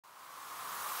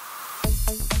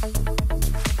As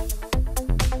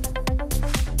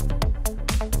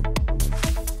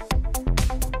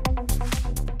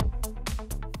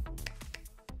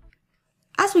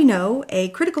we know, a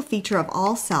critical feature of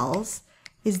all cells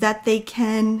is that they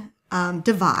can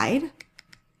divide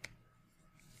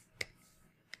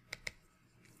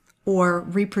or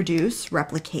reproduce,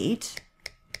 replicate,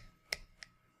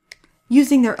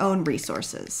 using their own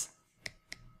resources.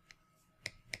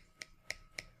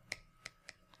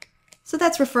 So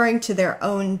that's referring to their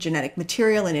own genetic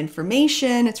material and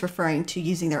information. It's referring to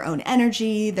using their own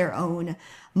energy, their own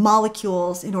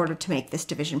molecules in order to make this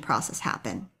division process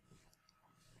happen.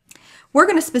 We're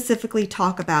going to specifically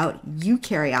talk about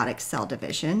eukaryotic cell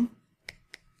division,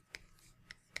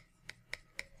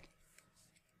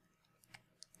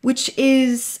 which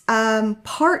is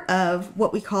part of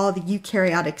what we call the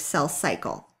eukaryotic cell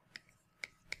cycle.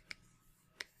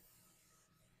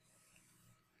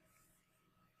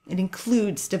 It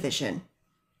includes division.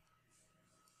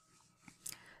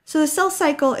 So the cell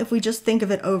cycle, if we just think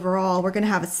of it overall, we're going to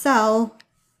have a cell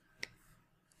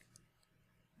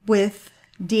with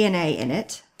DNA in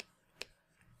it.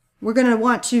 We're going to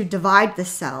want to divide the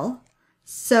cell.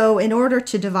 So in order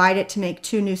to divide it to make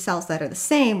two new cells that are the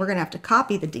same, we're going to have to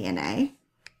copy the DNA.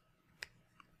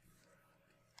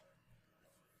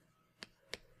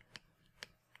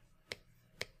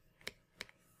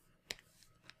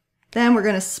 Then we're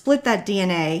going to split that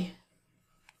DNA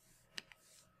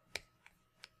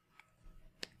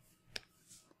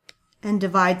and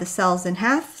divide the cells in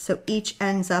half, so each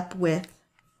ends up with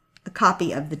a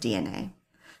copy of the DNA.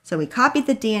 So we copied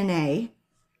the DNA.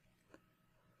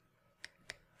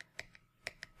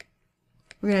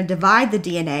 We're going to divide the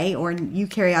DNA, or in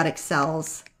eukaryotic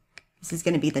cells, this is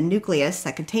going to be the nucleus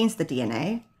that contains the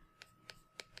DNA.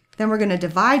 Then we're going to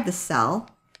divide the cell,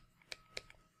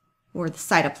 or the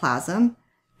cytoplasm,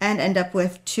 and end up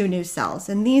with two new cells.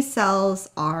 And these cells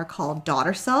are called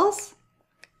daughter cells.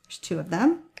 There's two of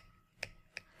them.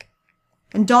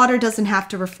 And daughter doesn't have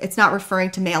to, it's not referring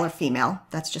to male or female.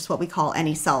 That's just what we call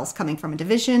any cells coming from a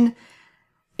division.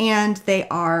 And they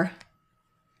are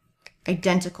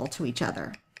identical to each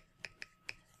other.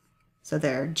 So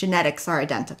their genetics are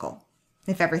identical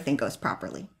if everything goes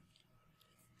properly.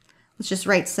 Let's just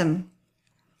write some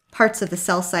parts of the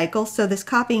cell cycle. So this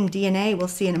copying DNA we'll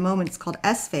see in a moment, it's called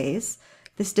S phase.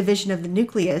 This division of the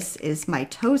nucleus is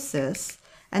mitosis,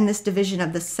 and this division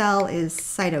of the cell is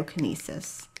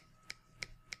cytokinesis.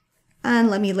 And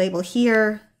let me label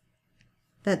here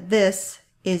that this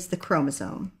is the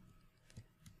chromosome,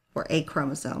 or a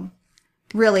chromosome.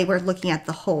 Really, we're looking at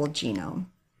the whole genome.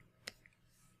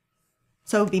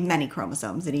 So it would be many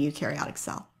chromosomes in a eukaryotic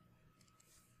cell.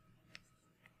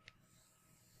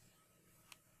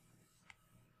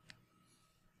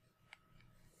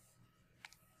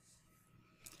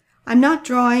 I'm not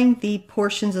drawing the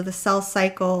portions of the cell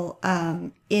cycle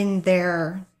in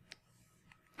their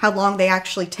how long they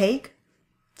actually take.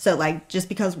 So like just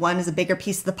because one is a bigger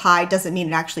piece of the pie doesn't mean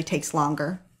it actually takes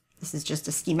longer. This is just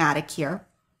a schematic here.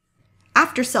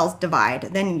 After cells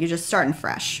divide, then you're just starting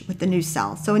fresh with the new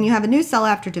cell. So when you have a new cell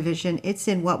after division, it's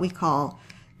in what we call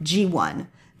G1.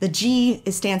 The G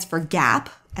stands for gap,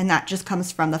 and that just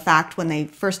comes from the fact when they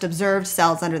first observed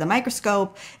cells under the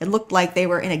microscope, it looked like they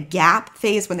were in a gap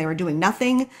phase when they were doing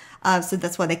nothing. So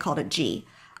that's why they called it G.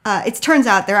 It turns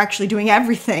out they're actually doing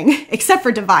everything except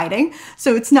for dividing.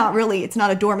 So it's not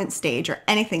a dormant stage or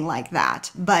anything like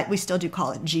that, but we still do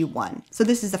call it G1. So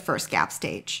this is the first gap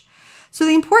stage. So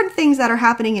the important things that are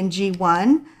happening in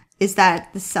G1 is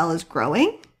that the cell is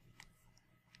growing.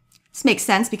 This makes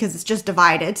sense because it's just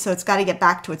divided, so it's got to get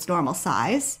back to its normal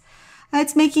size.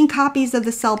 It's making copies of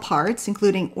the cell parts,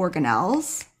 including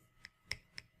organelles.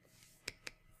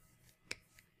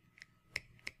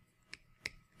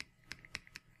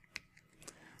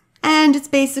 And it's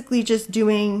basically just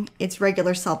doing its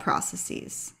regular cell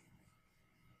processes.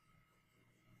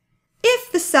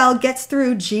 If the cell gets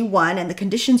through G1 and the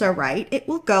conditions are right, it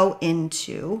will go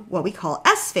into what we call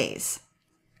S phase.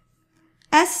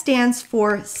 S stands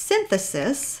for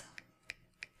synthesis,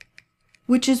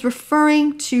 which is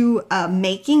referring to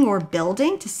making or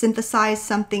building. To synthesize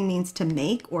something means to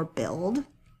make or build.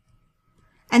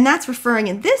 And that's referring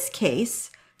in this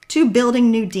case to building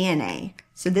new DNA.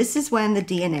 So this is when the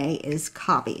DNA is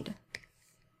copied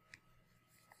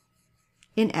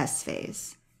in S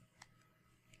phase.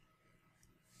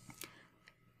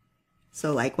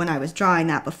 So like when I was drawing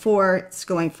that before, it's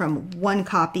going from one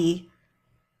copy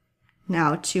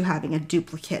now to having a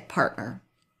duplicate partner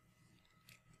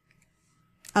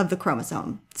of the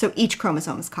chromosome. So each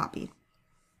chromosome is copied.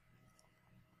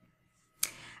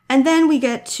 And then we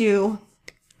get to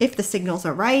If the signals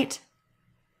are right,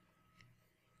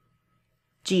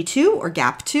 G2 or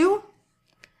gap 2.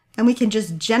 And we can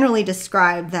just generally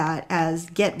describe that as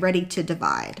get ready to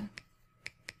divide.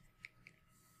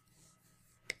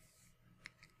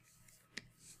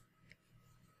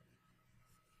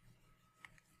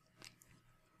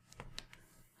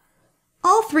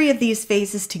 All three of these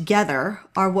phases together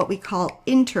are what we call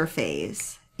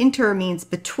interphase. Inter means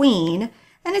between,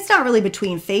 and it's not really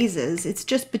between phases, it's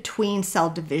just between cell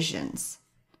divisions.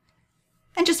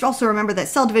 And just also remember that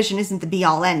cell division isn't the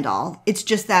be-all end-all. It's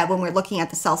just that when we're looking at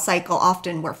the cell cycle,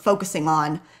 often we're focusing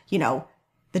on,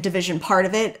 the division part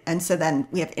of it, and so then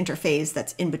we have interphase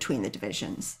that's in between the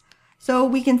divisions. So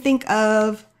we can think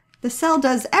of the cell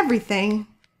does everything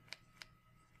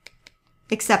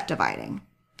except dividing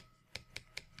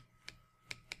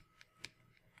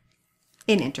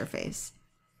in interphase.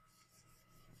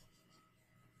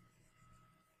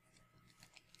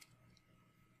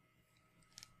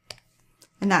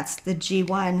 And that's the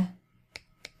G1,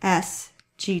 S,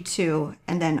 G2,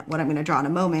 and then what I'm going to draw in a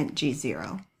moment,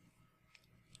 G0.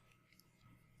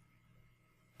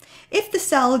 If the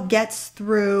cell gets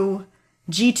through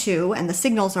G2 and the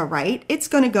signals are right, it's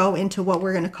going to go into what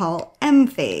we're going to call M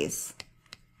phase,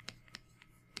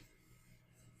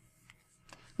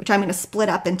 which I'm going to split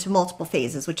up into multiple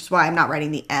phases, which is why I'm not writing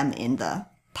the M in the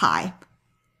pie.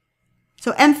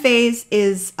 So M phase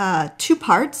is 2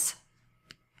 parts.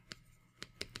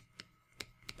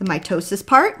 The mitosis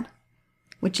part,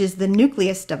 which is the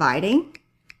nucleus dividing,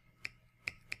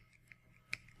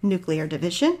 nuclear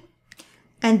division.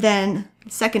 And then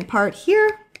the second part here,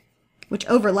 which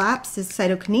overlaps, is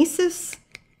cytokinesis,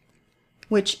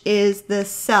 which is the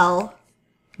cell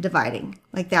dividing,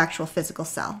 like the actual physical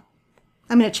cell.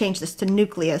 I'm going to change this to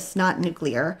nucleus, not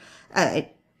nuclear,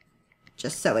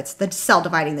 just so it's the cell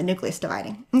dividing, the nucleus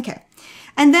dividing. Okay,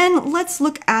 and then let's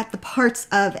look at the parts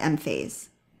of M phase.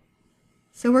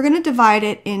 So we're going to divide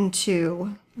it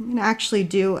into, I'm going to actually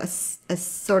do a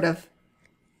sort of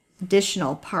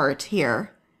additional part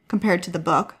here compared to the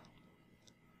book.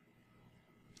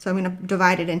 So I'm going to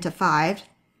divide it into 5.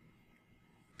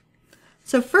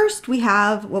 So first we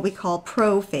have what we call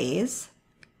prophase.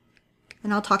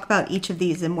 And I'll talk about each of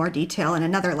these in more detail in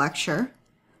another lecture.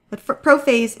 But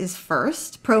prophase is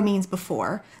first. Pro means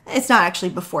before. It's not actually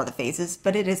before the phases,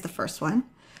 but it is the first one.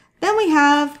 Then we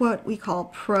have what we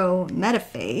call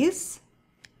prometaphase,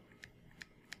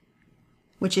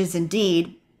 which is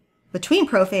indeed between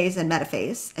prophase and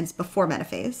metaphase, and it's before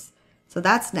metaphase. So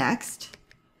that's next,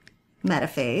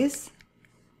 metaphase.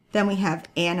 Then we have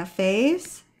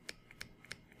anaphase,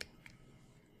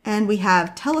 and we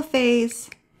have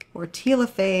telophase or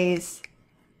telophase,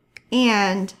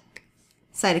 and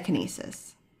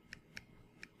cytokinesis.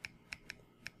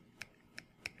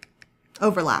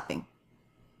 Overlapping.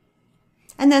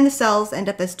 And then the cells end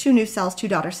up as 2 new cells, 2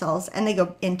 daughter cells, and they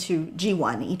go into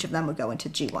G1. Each of them would go into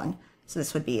G1. So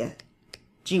this would be a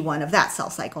G1 of that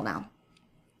cell cycle now.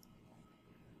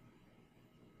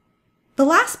 The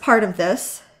last part of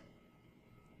this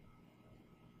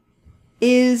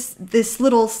is this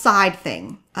little side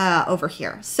thing over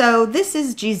here. So this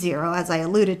is G0, as I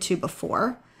alluded to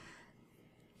before.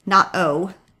 Not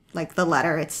O, like the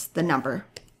letter, it's the number.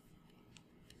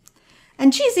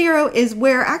 And G0 is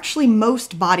where actually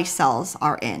most body cells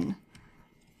are in.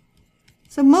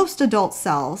 So most adult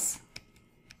cells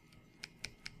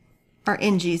are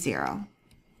in G0,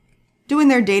 doing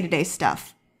their day-to-day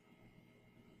stuff.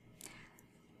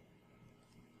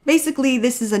 Basically,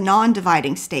 this is a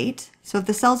non-dividing state. So if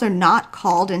the cells are not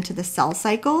called into the cell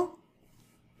cycle,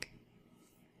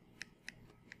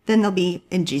 then they'll be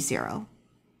in G0.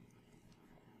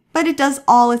 But it does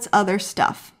all its other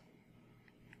stuff.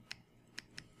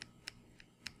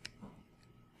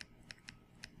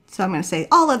 So I'm going to say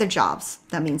all other jobs.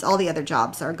 That means all the other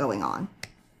jobs are going on.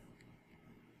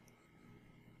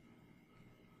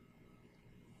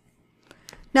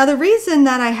 Now the reason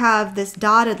that I have this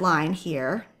dotted line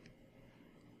here,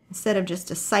 instead of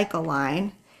just a cycle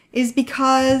line, is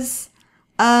because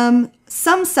some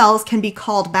cells can be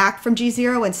called back from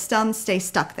G0 and some stay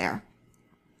stuck there.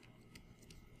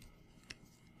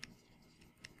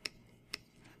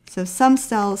 So some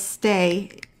cells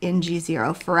stay in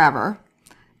G0 forever.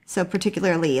 So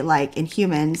particularly like in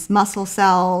humans, muscle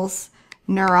cells,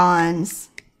 neurons.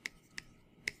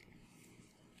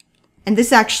 And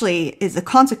this actually is a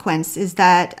consequence, is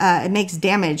that it makes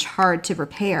damage hard to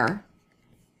repair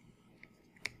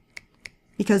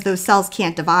because those cells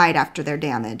can't divide after they're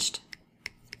damaged.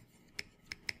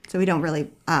 So we don't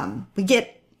really,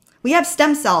 we have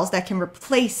stem cells that can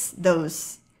replace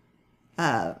those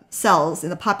cells in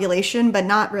the population, but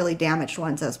not really damaged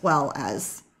ones as well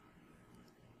as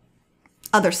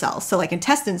other cells. So like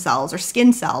intestine cells or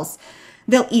skin cells,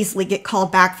 they'll easily get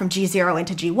called back from G0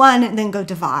 into G1 and then go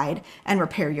divide and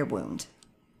repair your wound.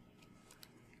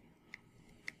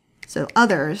 So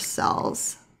other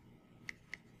cells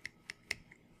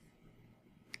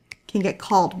can get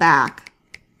called back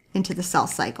into the cell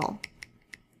cycle.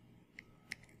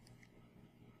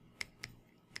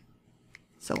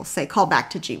 So we'll say call back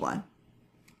to G1.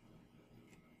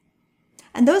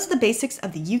 And those are the basics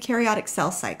of the eukaryotic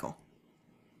cell cycle.